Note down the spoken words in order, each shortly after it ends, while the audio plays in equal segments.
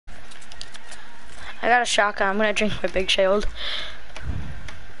I got a shotgun. I'm gonna drink my big shield.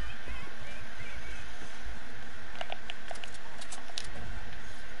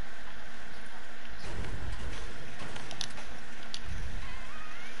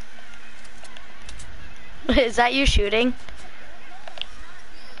 Is that you shooting?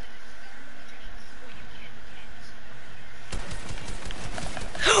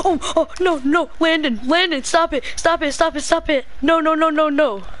 Oh, no, Landon, stop it. No. No.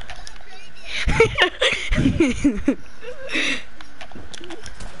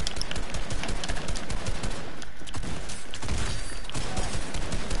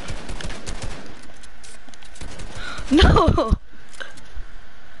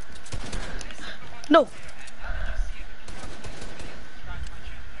 No.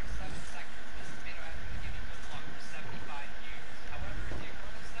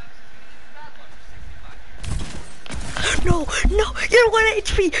 No, you're 1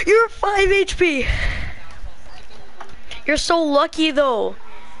 HP. You're 5 HP. You're so lucky though.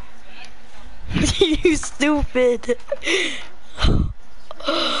 You stupid.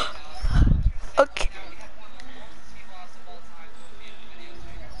 Okay.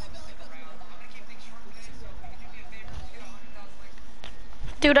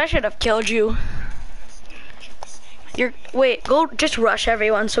 Dude, I should have killed you. Wait, go just rush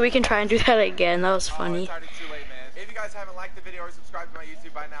everyone so we can try and do that again. That was funny. It's already too late, man. If you guys haven't liked the video or subscribed to my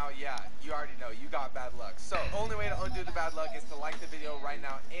YouTube by now, yeah, you already know, you got bad luck. So, only way to undo the bad luck is to like the video right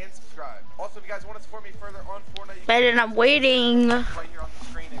now and subscribe. Also, if you guys want to support me further on Fortnite, you Landon, I'm waiting. right here on the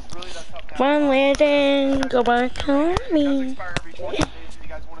screen. It really does help me out. Come on, Landon, go back on me. If you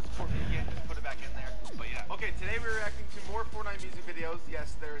guys want to support me again, just put it back in there. But yeah. Okay, today we're reacting to more Fortnite music videos.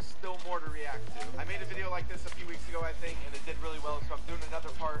 Yes, there's still more to react to. I made a video like this a few weeks ago, I think, and it did really well, so I'm doing another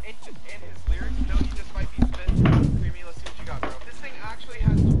part. And his lyrics, no, he just might be spit. Creamy, let's see what you got, bro. This thing actually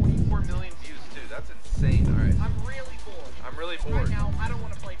has 24 million views, too. That's insane. All right. I'm really bored. Right now, I don't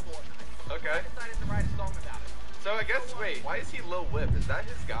want to play Fortnite. Okay. I decided to write a song about it. So I guess, wait, why is he Lil Whip? Is that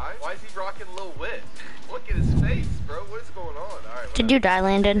his guy? Why is he rocking Lil Whip? Look at his face, bro. What is going on? All right. Did you die,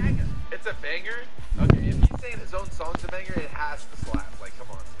 Landon? It's a banger? Okay, if he's saying his own song's a banger, it has to slap. Like, come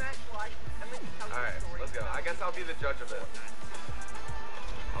on. Alright, let's go. I guess I'll be the judge of it.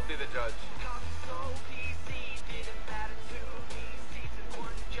 I'll be the judge.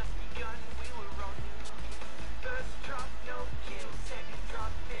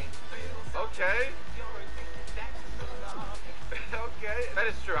 Okay. Okay. That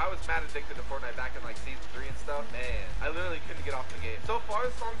is true. I was mad addicted to Fortnite back in like season 3 and stuff. Man, I literally couldn't get off the game. So far,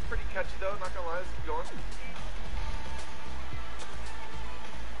 the song's pretty catchy though. Not gonna lie. Let's keep going.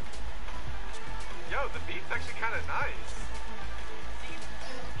 Yo, the beat's actually kind of nice.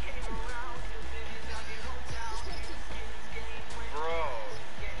 Bro.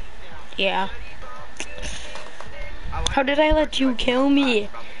 Yeah. How did I let you kill me?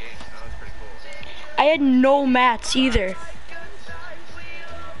 I had no mats either.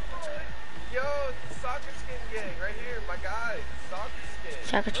 Yo, it's the Soccer Skin Gang right here, my guy. Soccer Skin.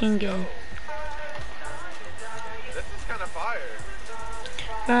 Soccer Team Gang. This is kind of fire.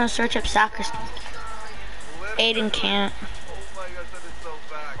 I'm gonna search up Soccer Skin. Aiden can't. Oh my gosh, that is so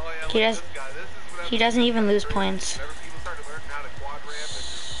fact. Oh yeah, look at this guy. This is what He doesn't even lose points. whenever people started learning how to quad ramp and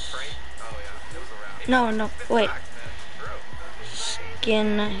just train. Oh yeah, it was a wrap. No, wait. Fact, man.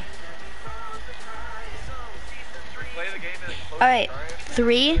 Skin. Play the game and close Alright, it, alright?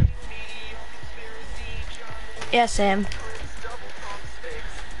 3. Yeah, Sam.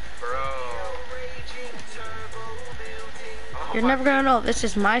 Bro. You're never gonna know. This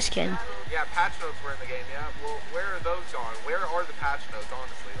is my skin. Yeah, patch notes were in the game, yeah. Well, where are those gone? Where are the patch notes,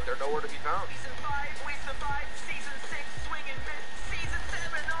 honestly? They're nowhere to be found.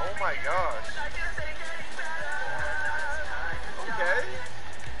 Oh my gosh. Okay.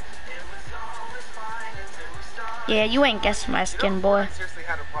 Yeah, you ain't guessing my skin, boy. I seriously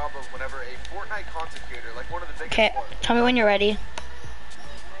had a problem whenever a Fortnite content creator, like one of the biggest Okay, ones. tell me when you're ready.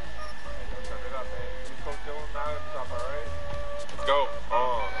 Let's go.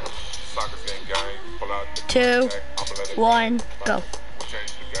 Soccer Skin Gang. Pull out the 2, gang. I'ma let it 1, go. We'll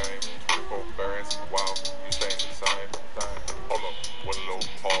change the game. Forbearance. Wow. You saying the same thing. Hold up. One little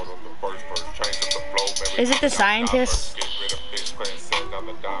hard on the first verse. Change up the flow. Maybe Is it the scientist? Get rid of bitch clan. Send down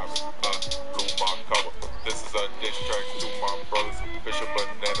the diamond. Blew my cover. This is a diss track to my brothers. Fish and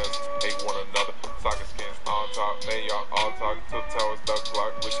bananas. Hate one another. Soccer Skins on top. Man, y'all all talk. Till towers the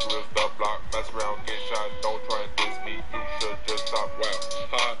clock. Which grills the block. Mess around, get shot. Don't try and diss me. You should just stop.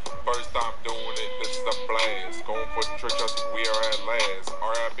 Wow. First time doing it. This is a blast. Going for the trick shots. We are at last.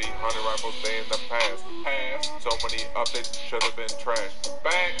 RIP 100 rifles. They in the past. So many updates should have been trash.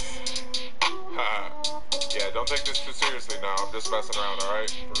 Backs. Ha. take this too seriously now. I'm just messing around, alright?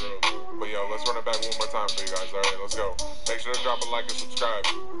 For real. But yo, let's run it back one more time for you guys, alright? Let's go. Make sure to drop a like and subscribe.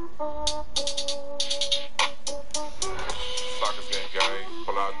 Soccer's game, gang.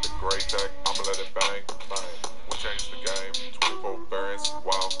 Pull out the gray tech. I'ma let it bang. Bang. We change the game. 24 variants.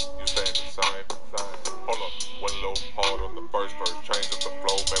 Wow. You staying the same. Hold up. One little hard on the first verse. Change up the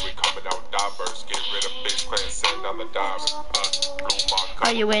flow. Man, we coming out diverse. Get rid of bitch playing sand down the diamond.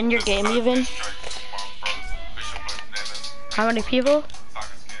 Are you in your game even? How many people?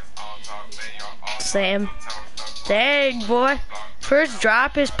 Same. Dang, boy. First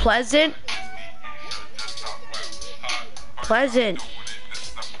drop is Pleasant. Pleasant.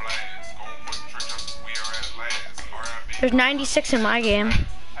 There's 96 in my game.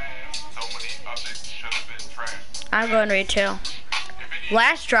 I'm going raid 2.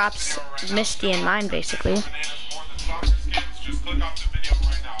 Last drop's Misty in mine, basically.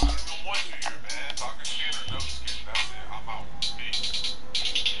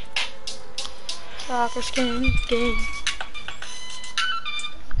 Soccer skin game.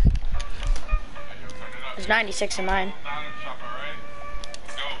 There's 96 in mine.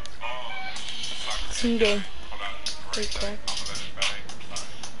 Same game. Great play.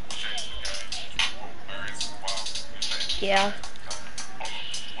 Yeah.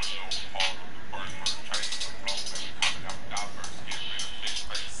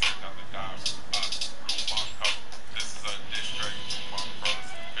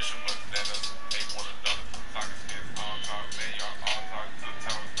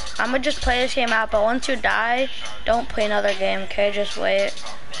 I'm gonna just play this game out, but once you die, don't play another game, okay? Just wait.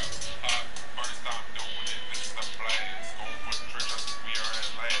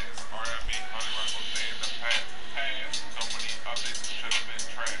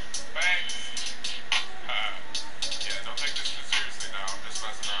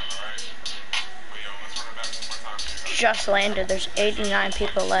 Just landed. There's 89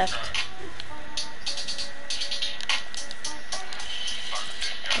 people left.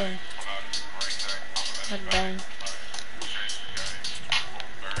 Okay. What bang?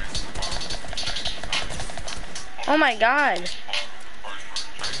 Oh my god.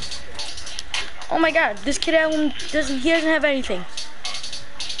 Oh my god, this kid doesn't have anything.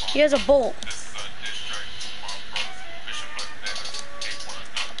 He has a bolt.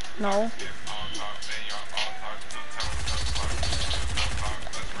 No.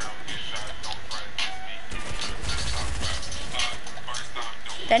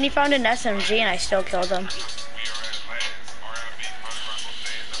 Then he found an SMG and I still killed him.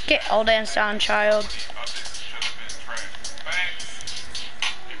 Get all dance down, child.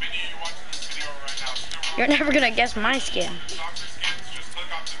 You're never gonna guess my skin.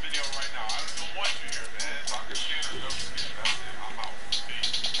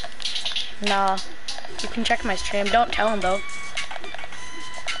 Nah, you can check my stream. Don't tell him though.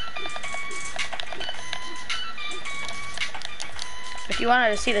 If you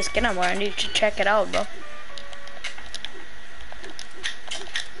wanted to see the skin I'm wearing, you should check it out, bro.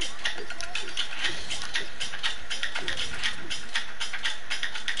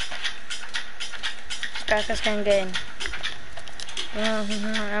 Soccer skin game. I'm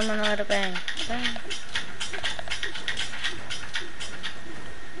gonna let it bang. Bang.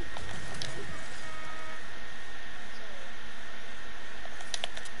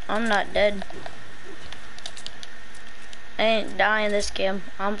 I'm not dead. I ain't dying this game.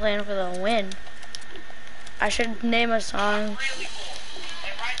 I'm playing for the win. I should name a song.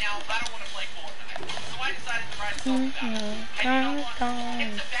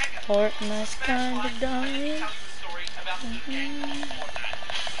 Fortnite's kinda dying.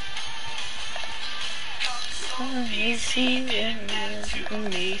 You see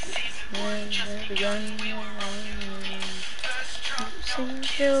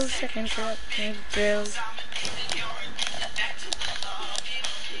kills, second shot, drills.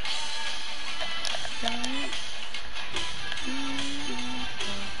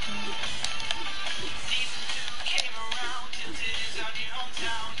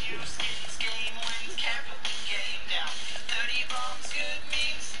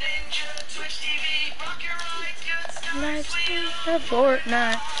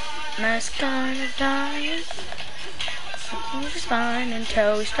 Fortnite, nice kind of dying. It was fine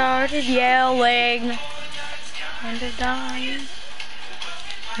until we started yelling. And they're dying.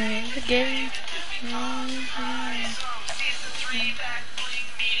 In the game.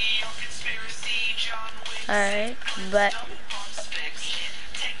 Alright, but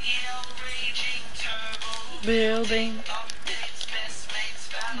building.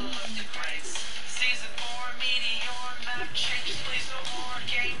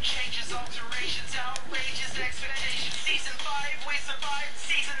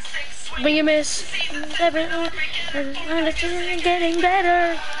 We miss everyone. It's getting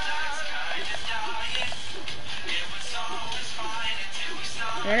better.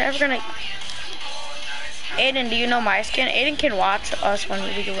 You're never gonna. Aiden, do you know my skin? Aiden can watch us when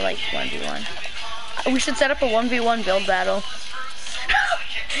we do like 1v1. We should set up a 1v1 build battle.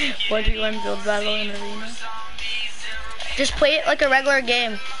 1v1 build battle in arena. Just play it like a regular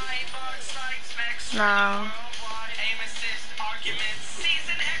game. No.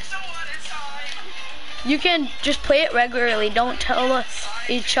 You can just play it regularly. Don't tell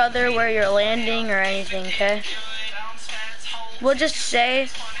each other where you're landing or anything, okay? We'll just say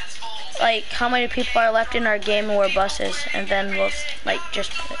like how many people are left in our game and where buses, and then we'll like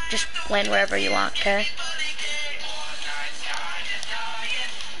just land wherever you want, okay?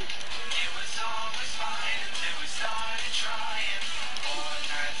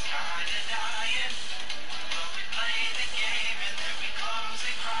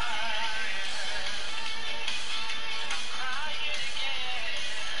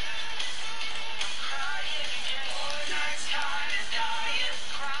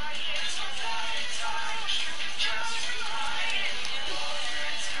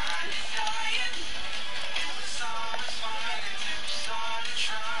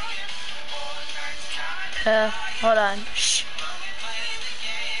 Hold on. Shh.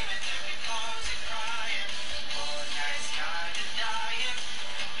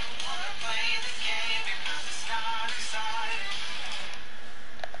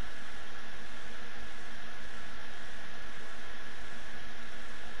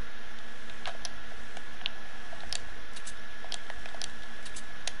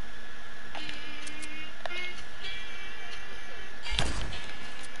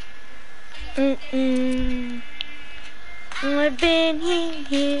 I've been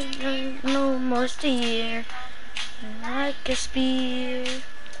here almost a year, like a spear.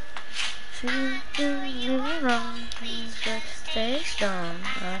 Wrong, but stay strong.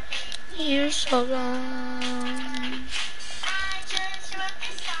 You're so long.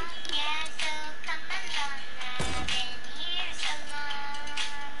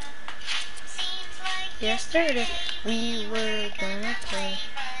 Yesterday we were gonna play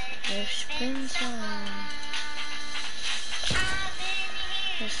the spring song.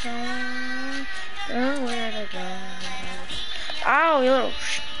 The song, don't know where to go. Ow, you little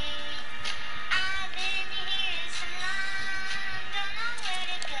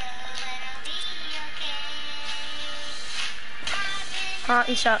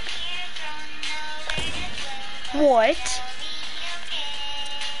you suck. What?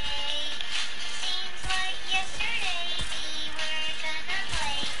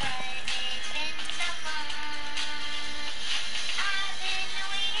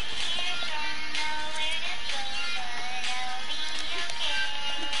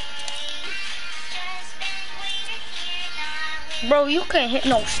 Bro, you can't hit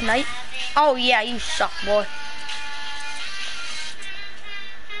no snipe. Oh yeah, you suck, boy.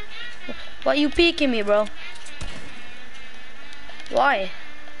 Why you peeking me, bro? Why?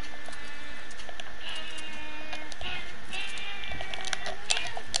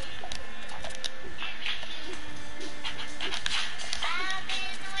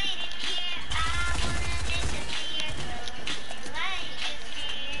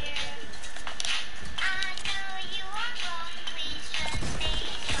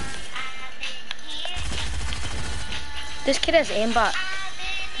 This kid has aimbot.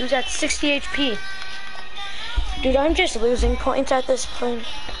 He was at 60 HP. Dude, I'm just losing points at this point.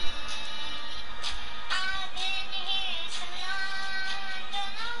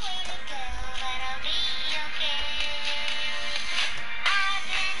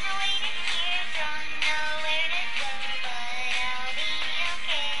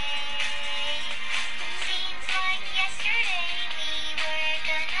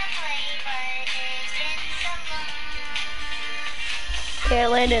 Okay, I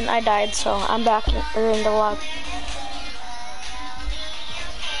landed and I died, so I'm back in the log.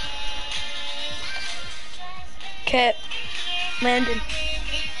 Okay, landed.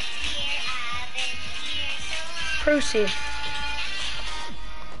 Brucey.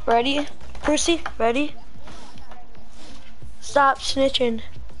 Ready? Brucey, ready? Stop snitching.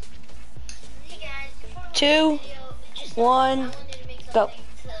 2, 1, go.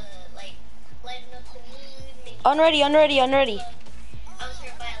 Unready.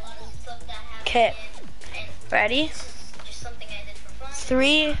 Okay, ready?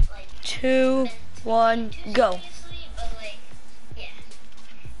 3, 2, 1, go.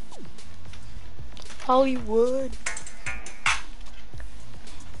 Hollywood.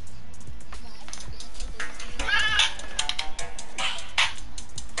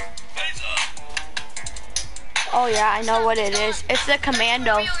 Oh yeah, I know what it is. It's the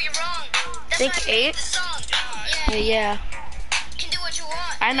commando. Think 8? Yeah.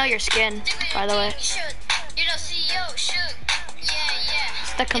 I know your skin, by the way. It's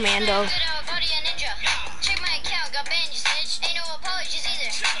the commando.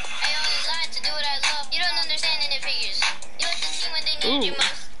 Ooh.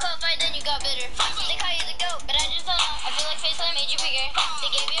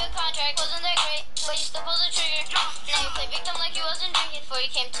 You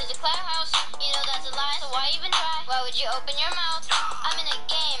came to the cloud house, you know that's a lie, so why even try? Why would you open your mouth? I'm in a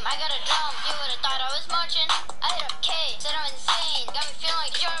game, I got a drum, you would've thought I was marching. I hit up K, said I'm insane, got me feeling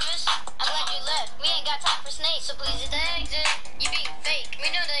like Jarvis. I'm glad you left, we ain't got time for snakes, so please hit the exit. You being fake,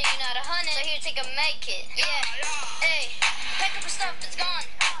 we know that you're not 100, so here take a med kit. Yeah, hey, pack up your stuff, it's gone.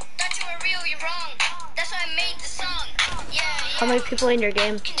 Thought you were real, you're wrong. That's why I made the song. Yeah, yeah. How many people in your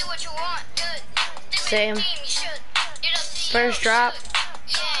game? Can do what you want, good. Same. First drop.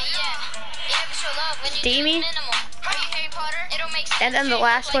 Steamy. And then the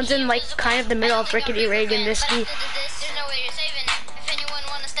last one's in like kind of the middle of Rickety Rig and Misty.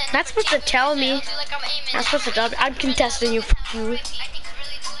 Not supposed to tell me. Not supposed to tell me. I'm contesting you. Fuck you.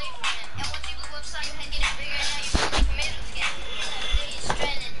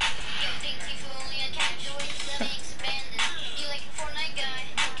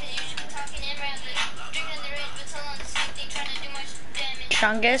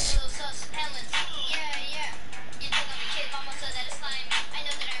 Chungus.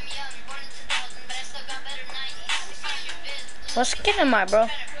 Let's get him, my bro.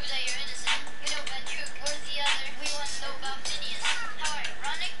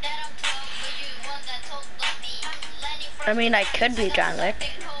 I mean, I could be John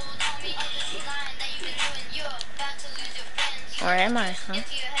Wick. Or am I, huh?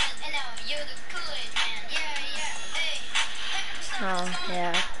 Oh,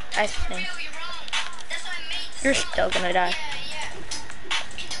 yeah. I think. You're still gonna die.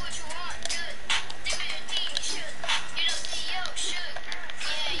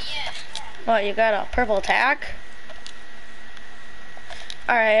 What, you got a purple attack?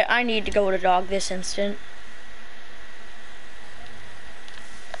 Alright, I need to go to dog this instant.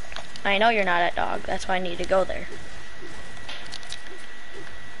 I know you're not at dog, that's why I need to go there.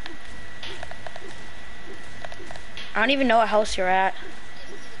 I don't even know what house you're at.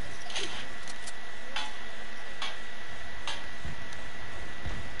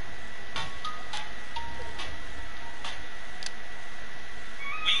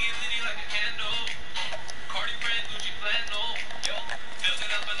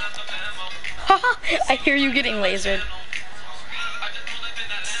 I hear you getting lasered.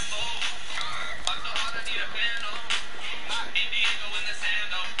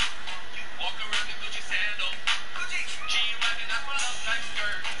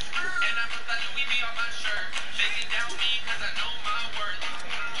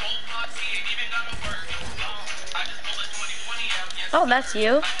 Oh, that's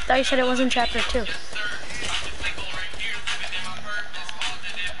you? Thought you said it was in chapter 2.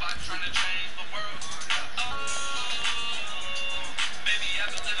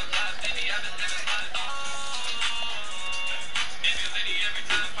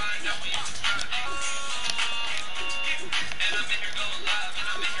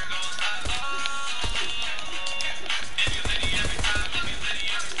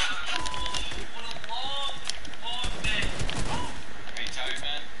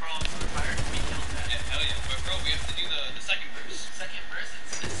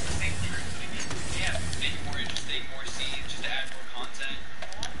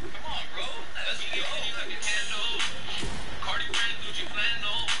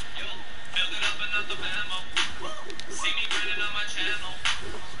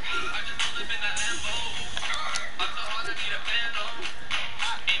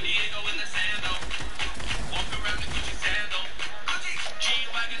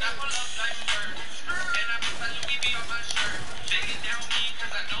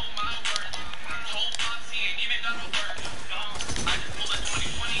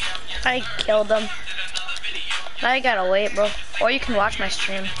 I killed them. Now you gotta wait, bro. Or you can watch my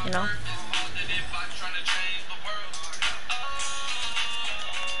stream, you know?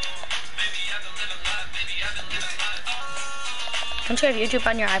 Don't you have YouTube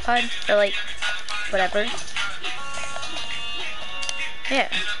on your iPod? Or like, whatever? Yeah,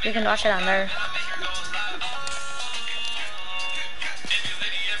 you can watch it on there.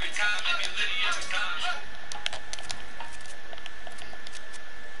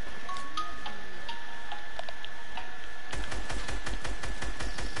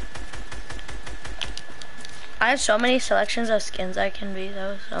 I have so many selections of skins I can be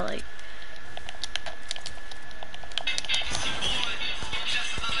though, so like.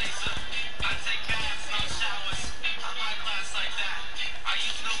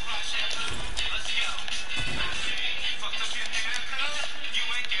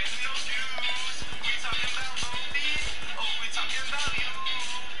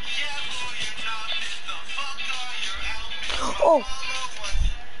 Oh!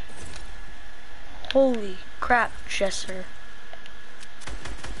 Holy crap, Jesser.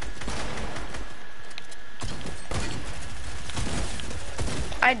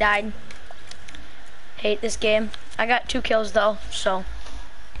 I died. Hate this game. I got 2 kills though, so.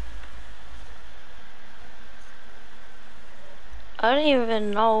 I didn't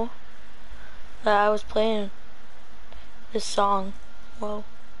even know that I was playing this song. Whoa.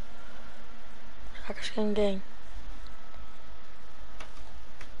 Soccer Skin Gang.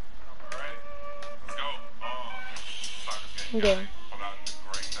 Okay.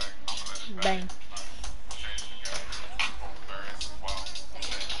 Bang.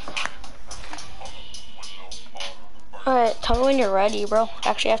 Alright, tell me when you're ready, bro.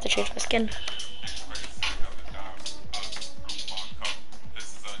 Actually, I have to change my skin.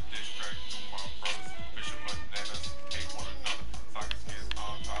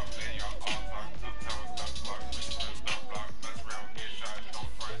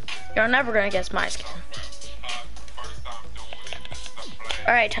 You're never gonna guess my skin.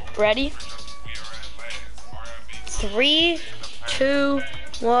 Alright, ready? 3, 2,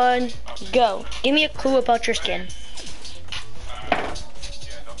 1, go. Give me a clue about your skin.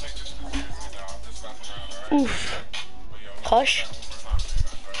 Oof. Hush.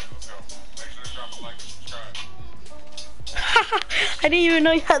 I didn't even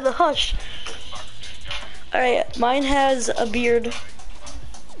know you had the hush. Alright, mine has a beard.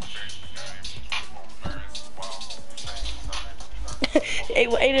 Hey,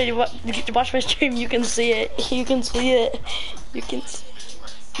 Aiden, watch my stream. You can see it. You can see it. You can.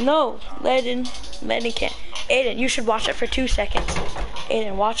 No, Aiden can't. Aiden, you should watch it for 2 seconds.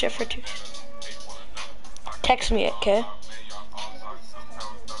 Aiden, watch it for 2. Text me it, okay?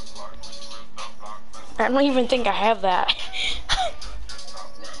 I don't even think I have that.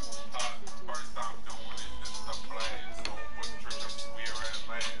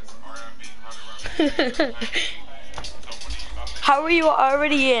 How are you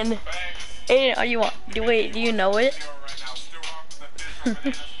already in? Aiden, are you on? Wait, do you know it?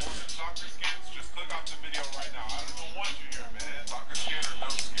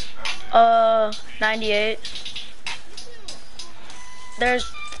 98.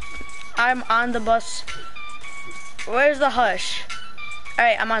 I'm on the bus. Where's the hush?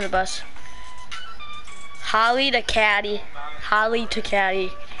 Alright, I'm on the bus. Holly to Caddy. Holly to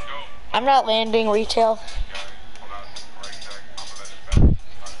Caddy. I'm not landing retail.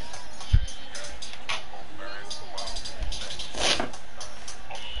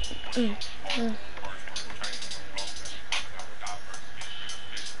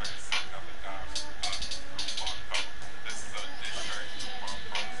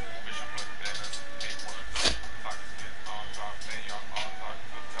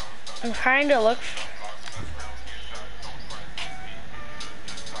 I'm trying to look.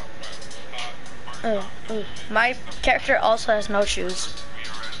 My character also has no shoes.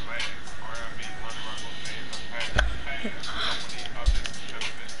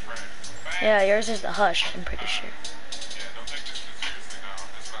 Yeah, yours is the hush, I'm pretty sure.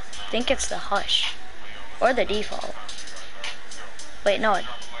 I think it's the hush. Or the default. Wait, no.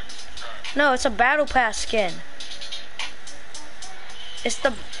 No, it's a battle pass skin. It's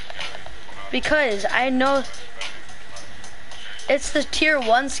the... Because I know... It's the tier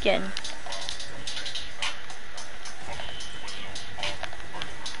 1 skin.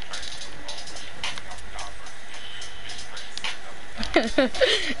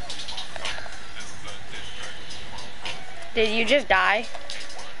 Did you just die?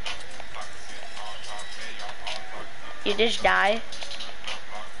 You just die?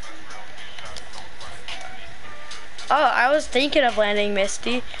 Oh, I was thinking of landing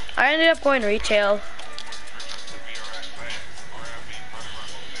Misty. I ended up going retail.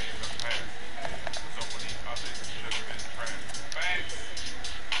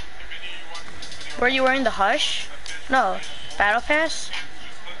 Were you wearing the hush? No, battle pass?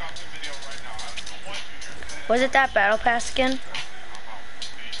 Was it that battle pass skin?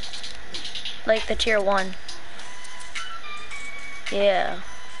 Like the tier 1. Yeah.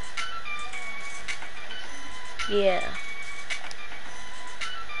 Yeah.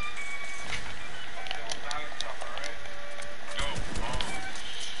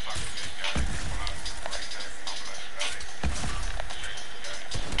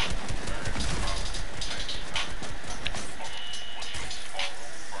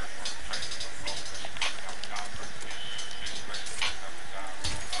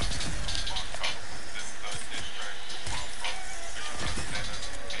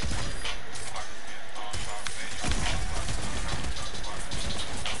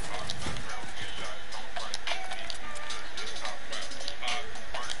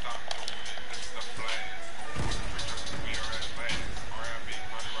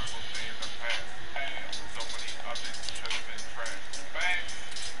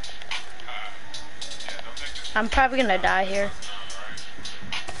 I'm probably gonna die here.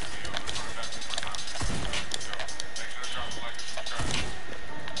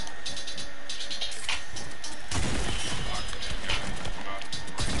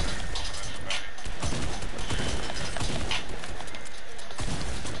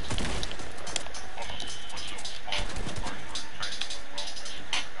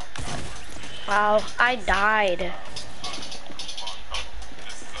 Wow, I died.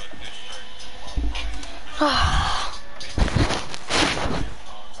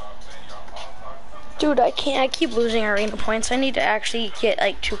 Dude, I can't. I keep losing arena points. I need to actually get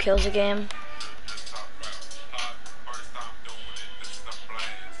like 2 kills a game.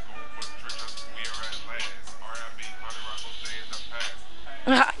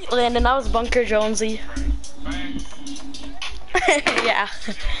 Landon, that was Bunker Jonesy. Yeah.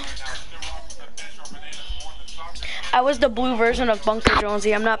 I was the blue version of Bunker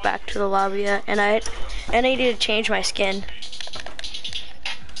Jonesy. I'm not back to the lobby yet, and I need to change my skin.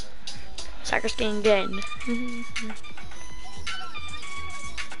 Soccer skin again.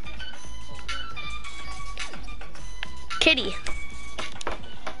 Kitty.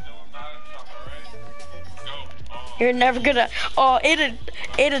 You're never gonna. Oh,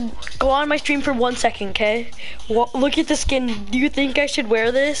 Aiden, go on my stream for 1 second, okay? Look at the skin. Do you think I should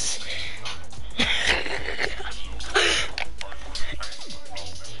wear this?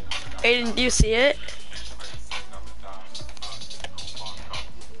 Aiden, do you see it?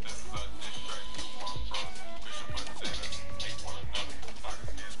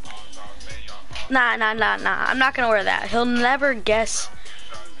 Nah. I'm not gonna wear that. He'll never guess.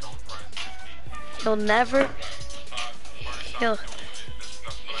 He'll never. He'll.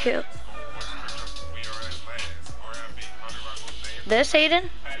 This, Aiden?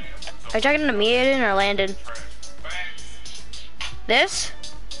 Are you talking to me, Aiden, or Landon? This?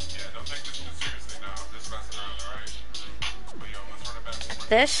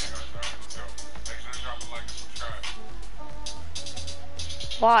 This?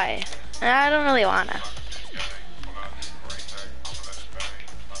 Why? I don't really wanna.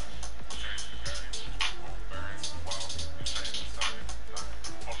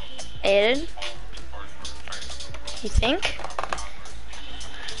 Aiden? You think?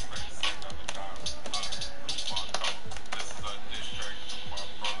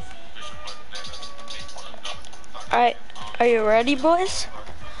 Alright, are you ready, boys?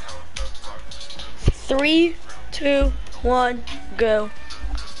 3, 2, 1, go.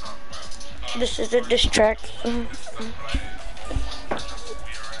 This is a diss track.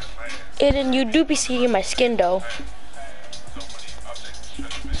 Aiden, you do be seeing my skin though.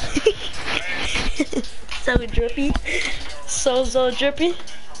 So drippy. So drippy.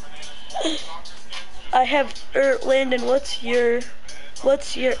 I have, Landon, what's your,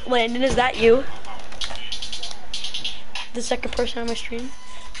 Landon, is that you? The second person on my stream?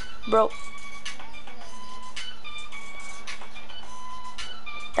 Bro.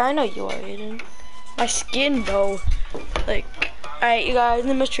 I know you are, Aiden. My skin, though. Like, alright, you guys,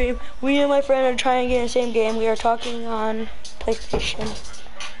 in my stream, we and my friend are trying to get in the same game. We are talking on PlayStation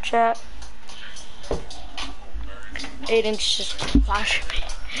chat. Aiden's just flashing me.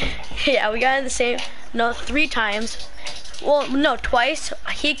 Yeah, we got in the same, no, 3 times. Well, no, twice.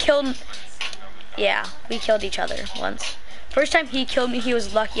 He killed, yeah, we killed each other once. First time he killed me, he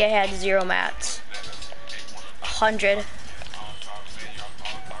was lucky I had 0 mats. 100.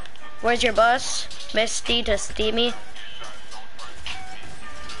 Where's your bus? Misty to Steamy.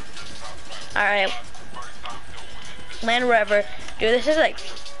 Alright. Land wherever. Dude, this is like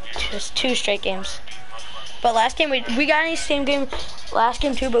just 2 straight games. But last game, we got in the same game last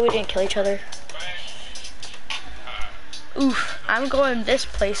game too, but we didn't kill each other. Oof, I'm going this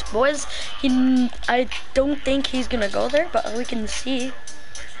place, boys. I don't think he's gonna go there, but we can see.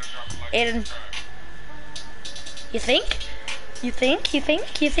 Aiden, you think? You think? You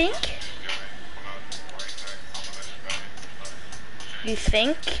think? You think? You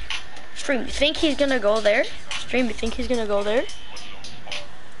think? Stream, you think he's gonna go there? Stream, you think he's gonna go there?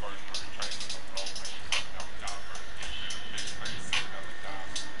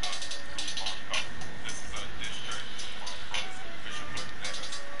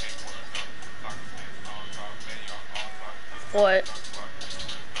 What?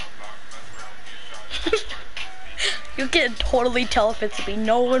 You can totally tell if it's me.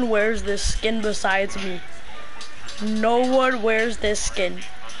 No one wears this skin besides me. No one wears this skin.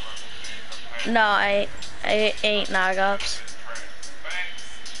 No, I ain't Nagops.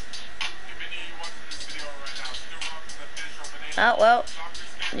 Oh, well.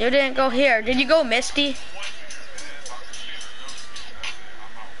 You didn't go here. Did you go Misty?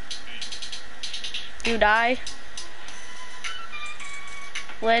 You die.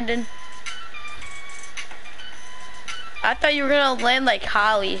 Landon. I thought you were gonna land like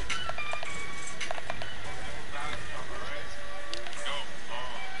Holly.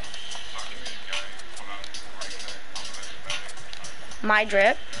 My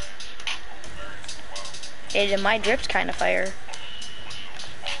drip. Aiden, my drip's kind of fire.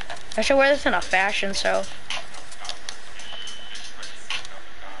 I should wear this in a fashion show.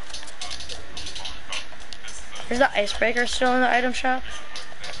 Is the icebreaker still in the item shop?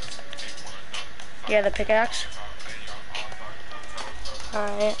 Yeah, the pickaxe.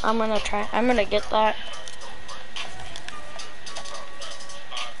 Alright, I'm gonna get that.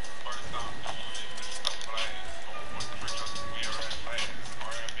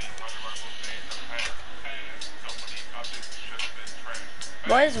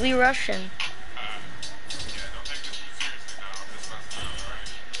 Boys, we rushing.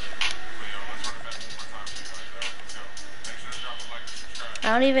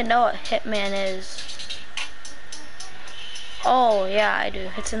 I don't even know what Hitman is. Oh, yeah, I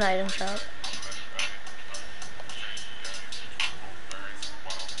do. It's in the item shop.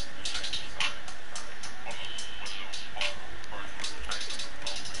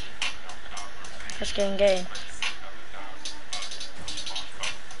 Just getting gay.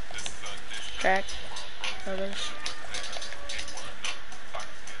 Jack. Others.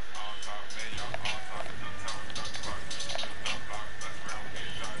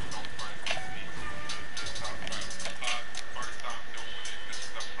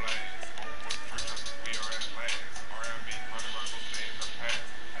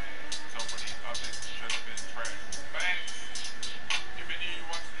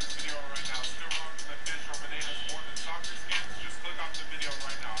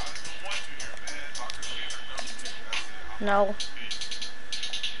 No.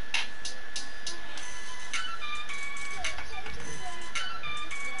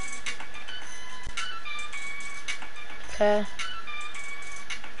 Okay.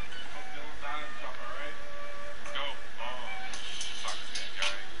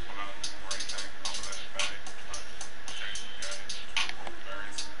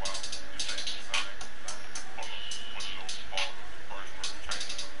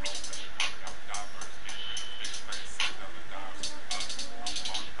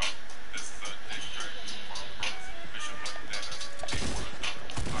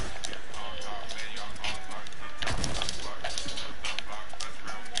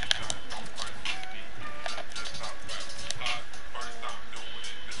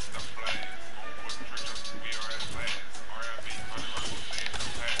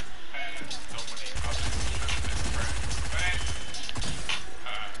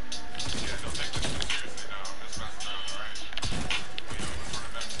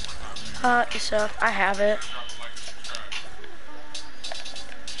 Yourself. I have it.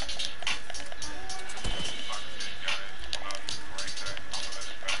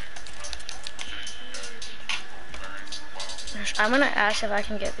 I'm gonna ask if I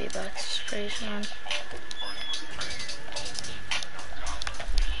can get V-Bucks pretty soon.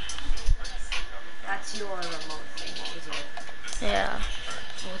 That's your remote thing, is it? Yeah.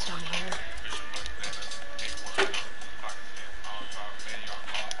 Oh, it's on here.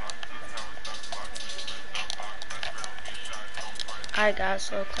 I got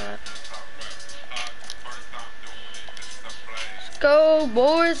so clap. Let's go,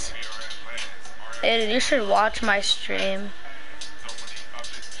 boys. Aiden, you should watch my stream.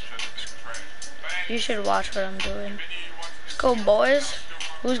 You should watch what I'm doing. Let's go, boys.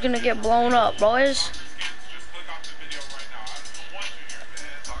 Who's gonna get blown up, boys?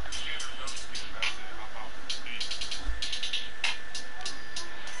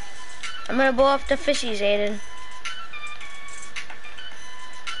 I'm gonna blow up the fishies, Aiden.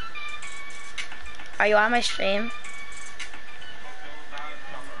 Are you on my stream?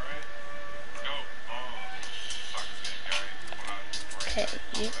 Okay,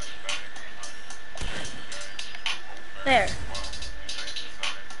 you. There.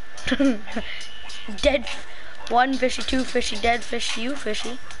 Dead. One fishy, two fishy, dead fishy, you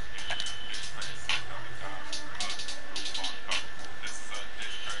fishy.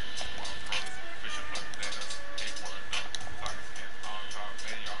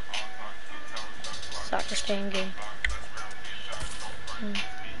 Soccer staying game.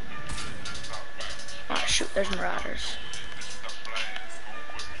 Oh shoot, there's marauders.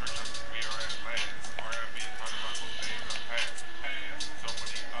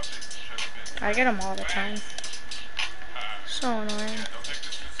 I get them all the time. So annoying.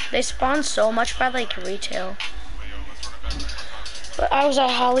 They spawn so much by like retail. I was at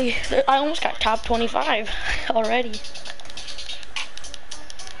Holly. I almost got top 25 already.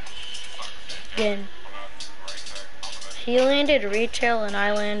 Again. He landed retail and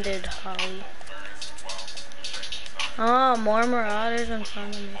I landed Holly. Oh, more Marauders in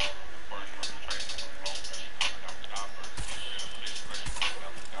front of me.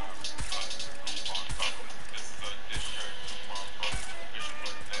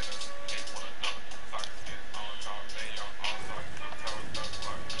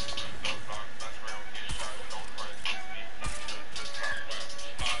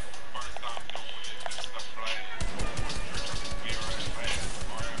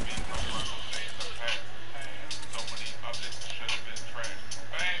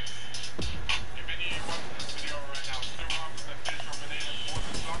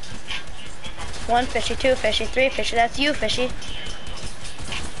 One fishy, two fishy, three fishy. That's you, fishy.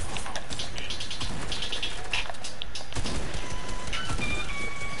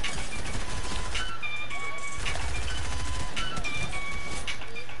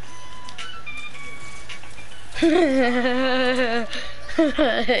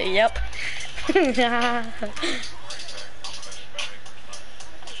 Yep.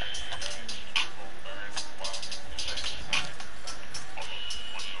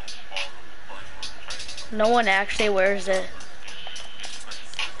 No one actually wears it.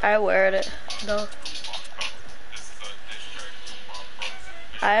 I wear it though.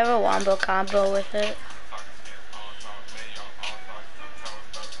 I have a wombo combo with it.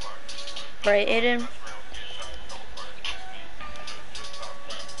 Right, Aiden?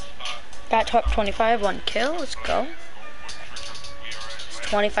 Got top 25, 1 kill, let's go. There's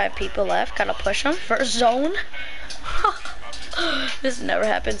 25 people left, gotta push them. First zone. This never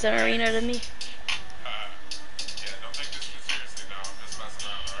happens in arena to me.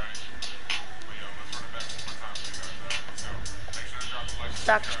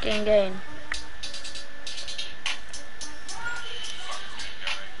 Soccer skin gain.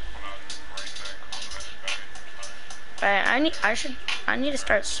 I need to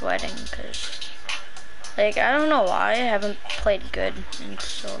start sweating because, like, I don't know why I haven't played good in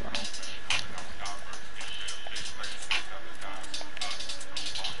so long.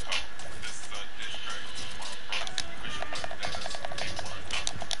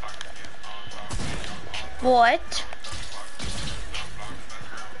 What?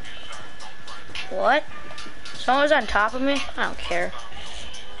 What? Someone's on top of me? I don't care.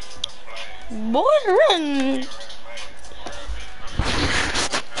 Boy, run!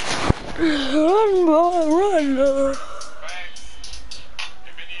 Run, boy, run! If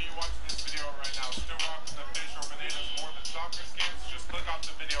any of you watching this video right now still rocking the fish or bananas more than soccer skins, just click off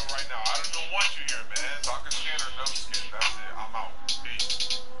the video right now. I don't want you here, man. Soccer skin or no skin, that's it. I'm out. Peace.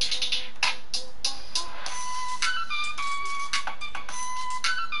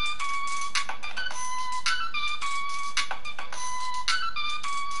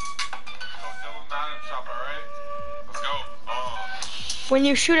 When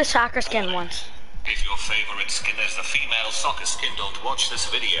you shoot a soccer skin once. If your favorite skin is the female soccer skin, don't watch this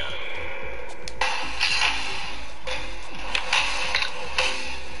video.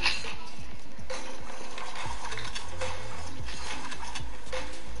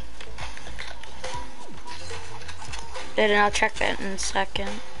 And I'll check that in a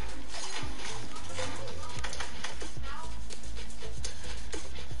second.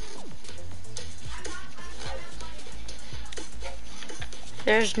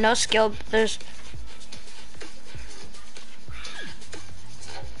 There's no skill, there's...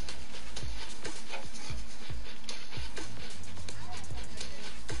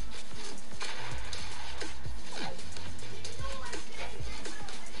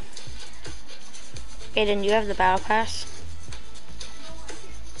 Aiden, you have the battle pass?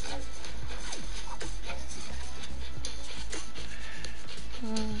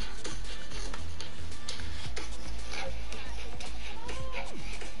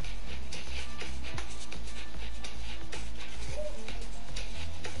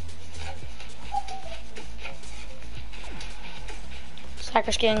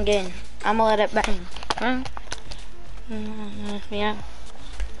 Soccer skin gain. I'm gonna let it bang. Huh? Yeah.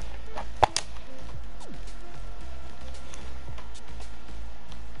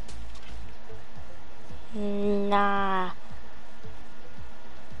 Nah.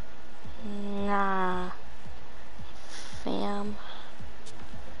 Nah. Fam.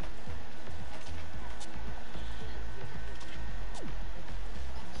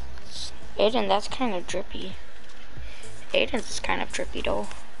 Aiden, that's kind of drippy. Aiden's is kind of trippy though.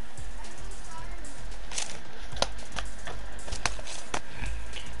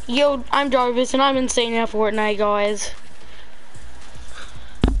 Yo, I'm Jarvis and I'm insane at Fortnite, guys.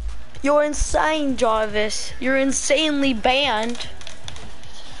 You're insane, Jarvis. You're insanely banned.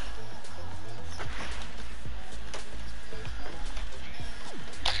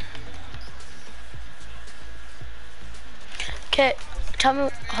 Okay, tell me,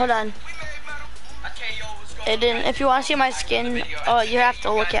 hold on. Aiden, if you want to see my skin, oh, you have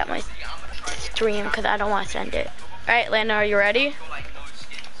to look at my stream because I don't want to send it. Alright, Lana, are you ready?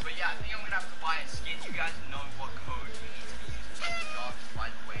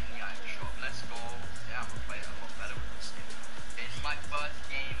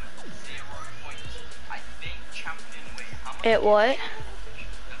 It what?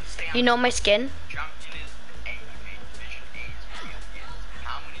 You know my skin?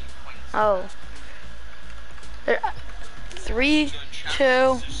 Oh. 3, 2,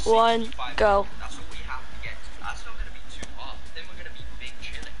 1, go. That's what we have to get to. That's not going to be too hard. Then we're going to be big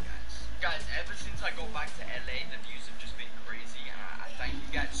chilling, guys. Guys, ever since I got back to LA, the views have just been crazy, and I thank you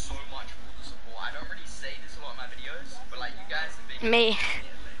guys so much for all the support. I don't really say this a lot in my videos, but like you guys have been... Me.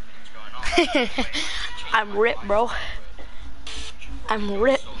 What's going on? I'm ripped, bro. I'm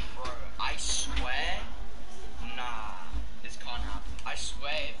ripped. So, bro, I swear, nah, this can't happen. I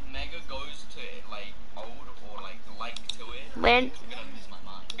swear, if Mega goes to like old or like to it, Land. I'm gonna lose my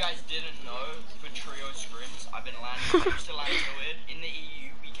mind. You guys didn't know for trio scrims, I've been landing. I used to land to it. In the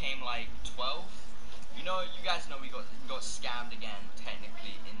EU, we came like 12. You know, you guys know we got scammed again,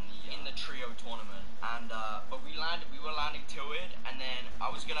 technically in the trio tournament. And but we were landing to it, and then I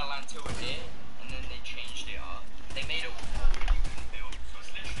was gonna land to it here, and then they changed it up. They made it.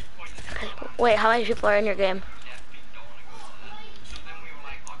 Wait, how many people are in your game?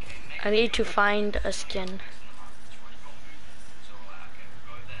 I need to find a skin.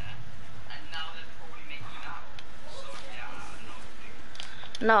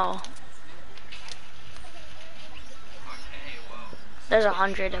 No. There's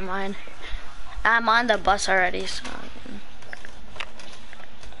 100 in mine. I'm on the bus already, so...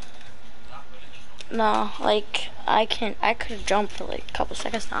 No, like, I could jump for like a couple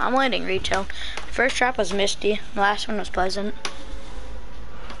seconds now. I'm landing retail. First trap was Misty. The last one was Pleasant.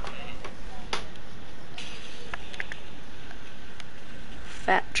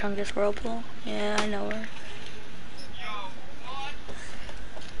 Fat Chungus Whirlpool. Yeah, I know her.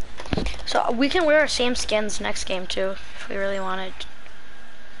 So we can wear our same skins next game too, if we really wanted.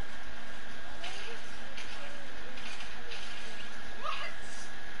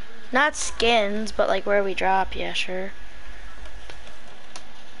 Not skins, but like where we drop, yeah, sure.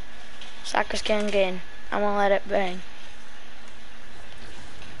 Soccer skin gain. I'm gonna let it bang.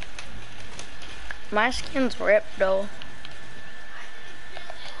 My skin's ripped though.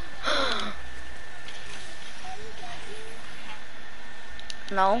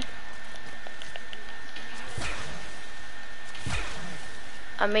 No.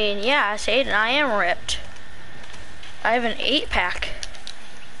 I mean, yeah, I say it and I am ripped. I have an 8-pack.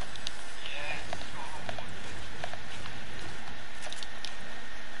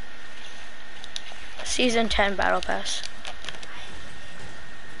 Season 10 Battle Pass.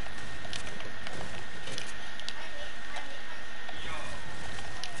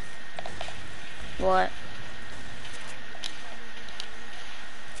 What?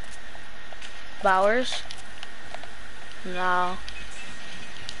 Bowers? No.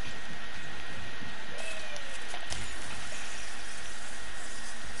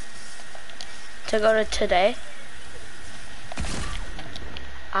 To go to today?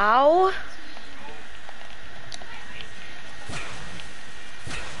 Ow.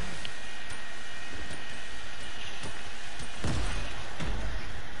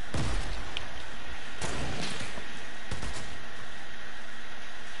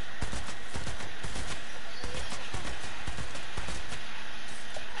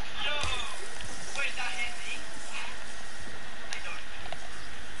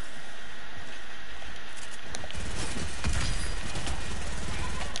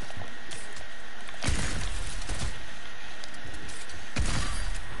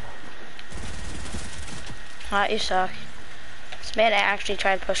 You suck. This man actually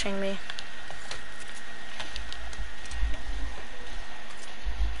tried pushing me.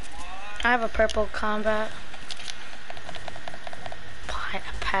 I have a purple combat.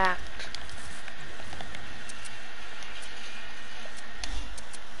 Packed.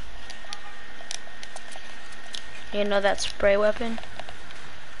 You know that spray weapon?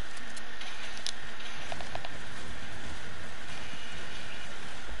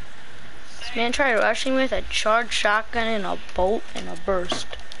 Man tried rushing with a charged shotgun and a bolt and a burst.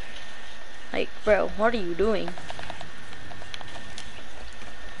 Like, bro, what are you doing?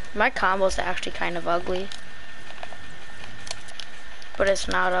 My combo's actually kind of ugly. but it's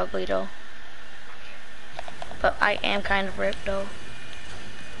not ugly though. But I am kind of ripped though.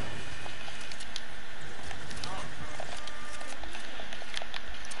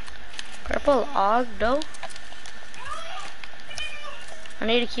 Purple Og though. I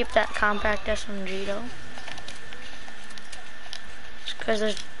need to keep that compact SMG though. Just cause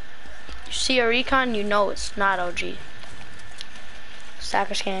there's, you see a recon, you know it's not OG.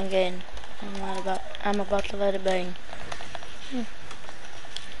 Soccer scan again. I'm about to let it bang.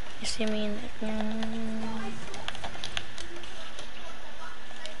 You see me in the,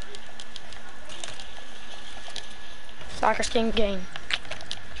 Soccer skin game.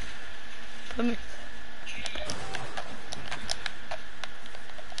 Put me.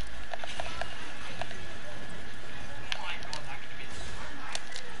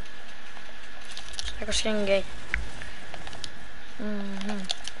 Soccer skin game.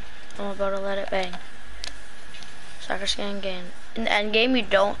 I'm about to let it bang. Soccer scan game. In the end game you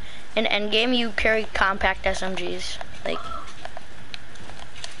don't. In the end game you carry compact SMGs. Like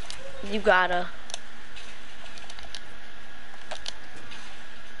you gotta.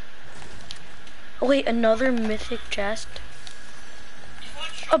 Oh, wait, another mythic chest.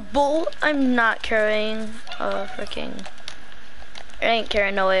 A bull? I'm not carrying a freaking. I ain't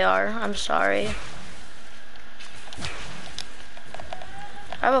carrying no AR. I'm sorry.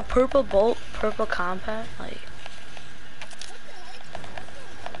 I have a purple bolt, purple compact, like.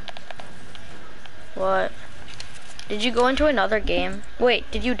 What? Did you go into another game? Wait,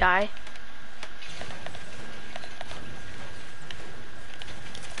 did you die?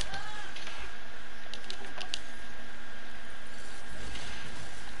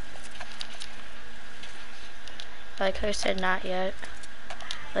 Like how I said not yet.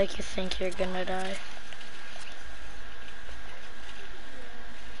 Like you think you're gonna die.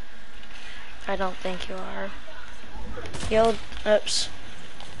 I don't think you are.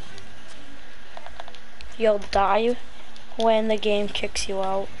 You'll die when the game kicks you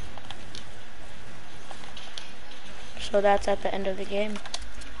out. So that's at the end of the game.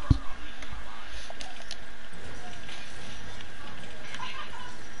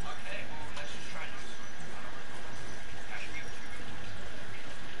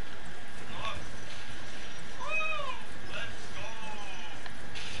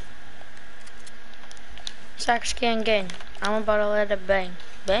 Sack scan game. I'm about to let it bang.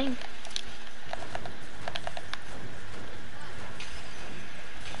 Bang.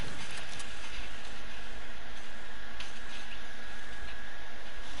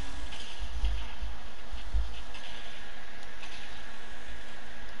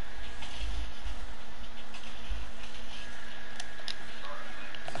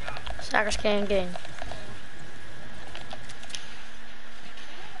 Sack scan game.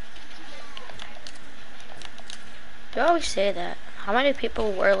 You always say that. How many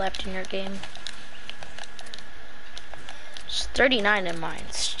people were left in your game? It's 39 in mine,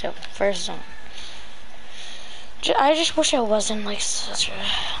 still. First zone. I just wish I wasn't like such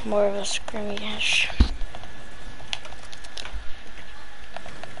a more of a scrimmy-ish.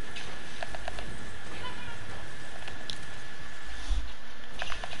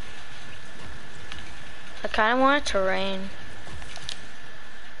 I kind of want it to rain.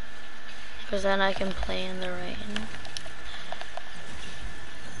 Because then I can play in the rain.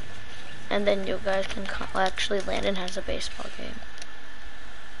 And then you guys can actually, Landon has a baseball game.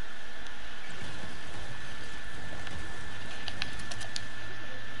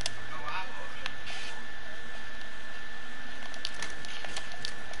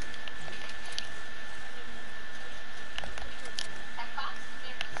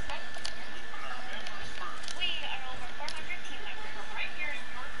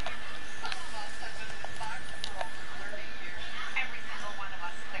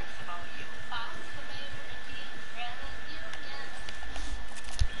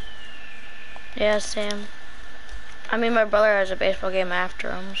 Yeah, Sam. I mean, my brother has a baseball game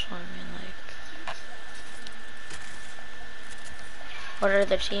after him, so I mean, like, what are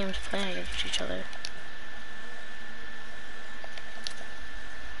the teams playing against each other?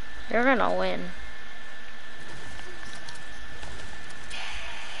 You're gonna win.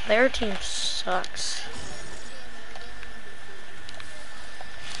 Their team sucks.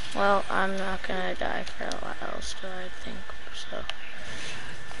 Well, I'm not gonna die for a while, so I think so.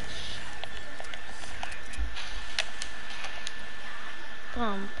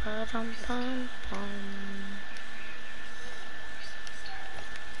 Bum, ba, dum, bum, bum.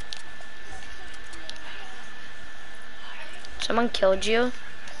 Someone killed you?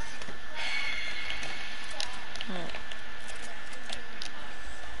 Oh.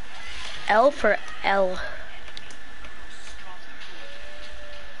 L for L.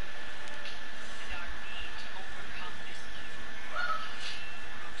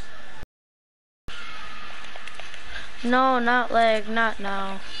 No, not leg, not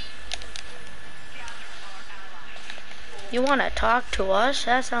now. You want to talk to us?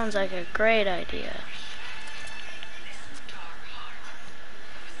 That sounds like a great idea.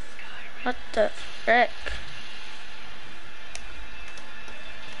 What the frick?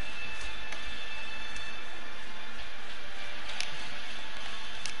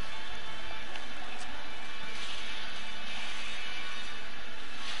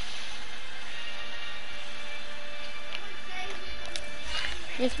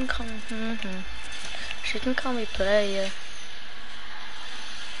 You can call me, She can call me player.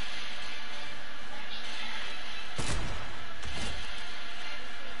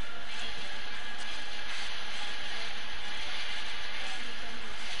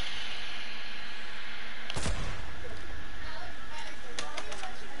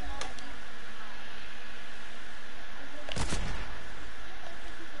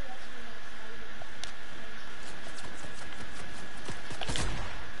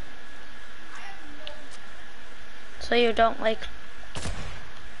 So you don't like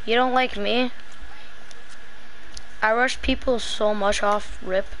me? I rush people so much off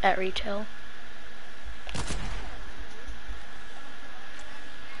rip at retail.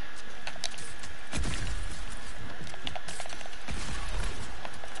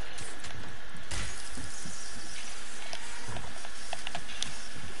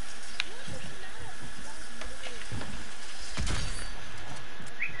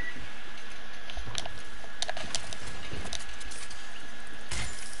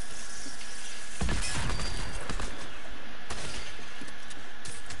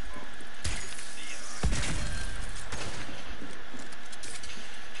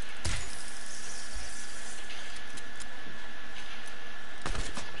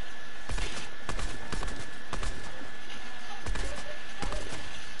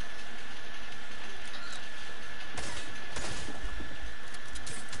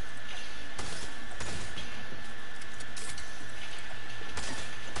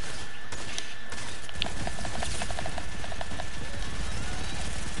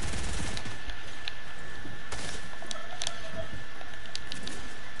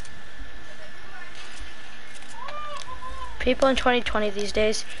 People in 2020 these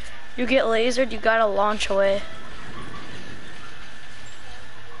days, you get lasered, you gotta launch away.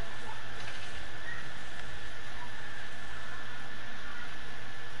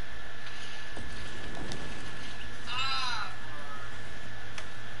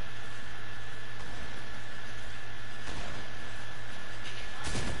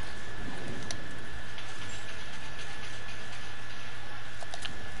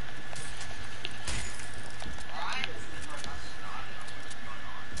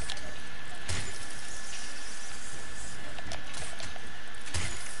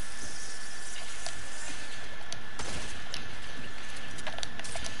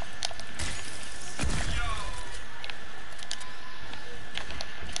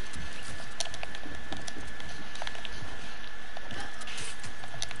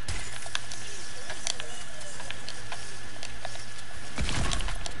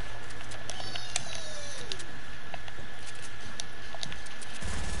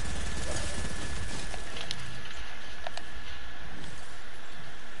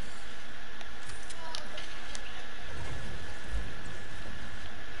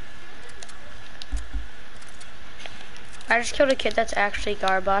 I just killed a kid that's actually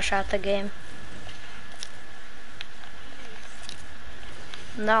garbage at the game.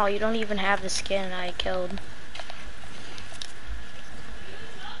 No, you don't even have the skin I killed.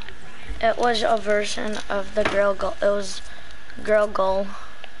 It was a version of the girl goal. It was girl goal.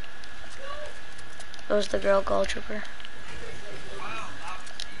 It was the girl goal trooper.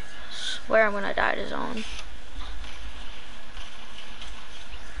 Swear I'm gonna die to zone.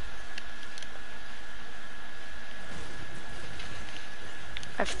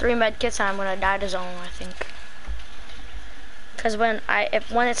 I have 3 med kits and I'm gonna die to zone, I think. Cause when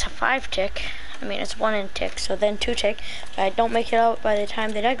it's a 5 tick, I mean it's 1 in tick, so then 2 tick. If I don't make it out by the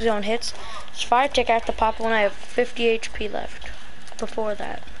time the next zone hits, it's 5 tick. I have to pop when I have 50 HP left. Before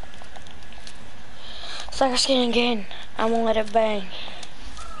that, Sucker Skin again. I won't let it bang.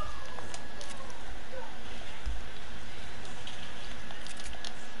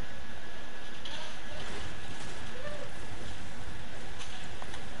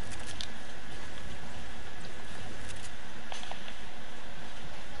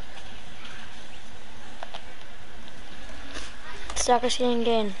 Sucker Skin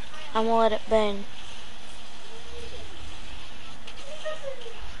again. I won't let it bang.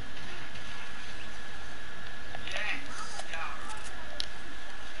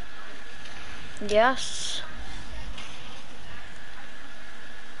 Yes.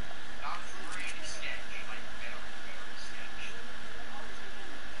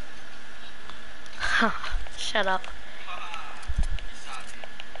 Shut up.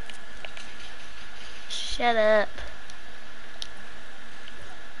 Shut up.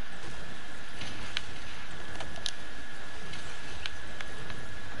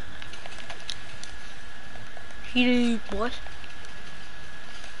 What?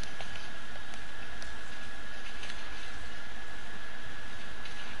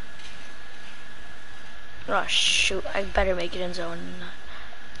 Oh shoot, I better make it in zone.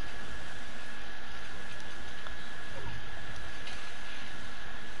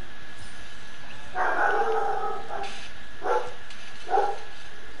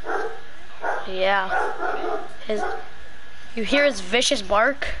 Yeah. You hear his vicious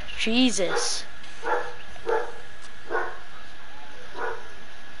bark? Jesus.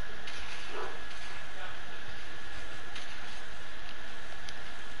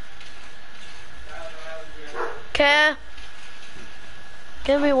 Okay.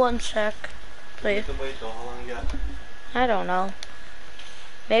 Give me 1 sec, please. I don't know.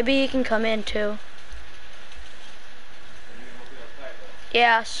 Maybe he can come in too.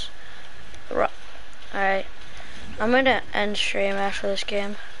 Yes. Alright. I'm gonna end stream after this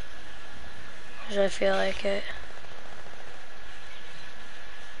game. Because I feel like it.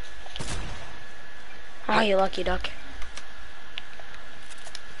 Oh, you lucky duck.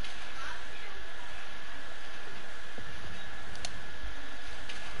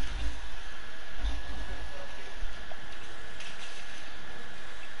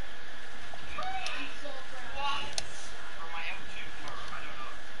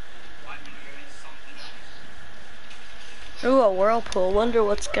 Ooh, a whirlpool. Wonder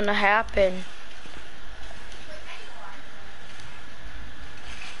what's gonna happen.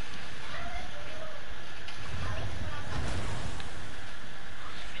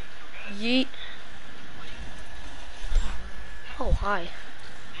 Yeet. Oh, hi.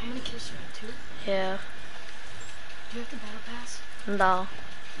 How many kills you have? 2? Yeah. Do you have the battle pass? No.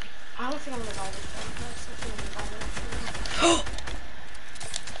 I don't think I'm gonna buy this battle pass. I think I'm gonna buy that.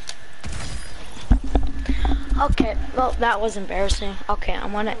 Okay, well, that was embarrassing. Okay,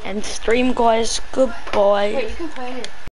 I'm gonna end stream, guys. Goodbye. Wait, you can play it.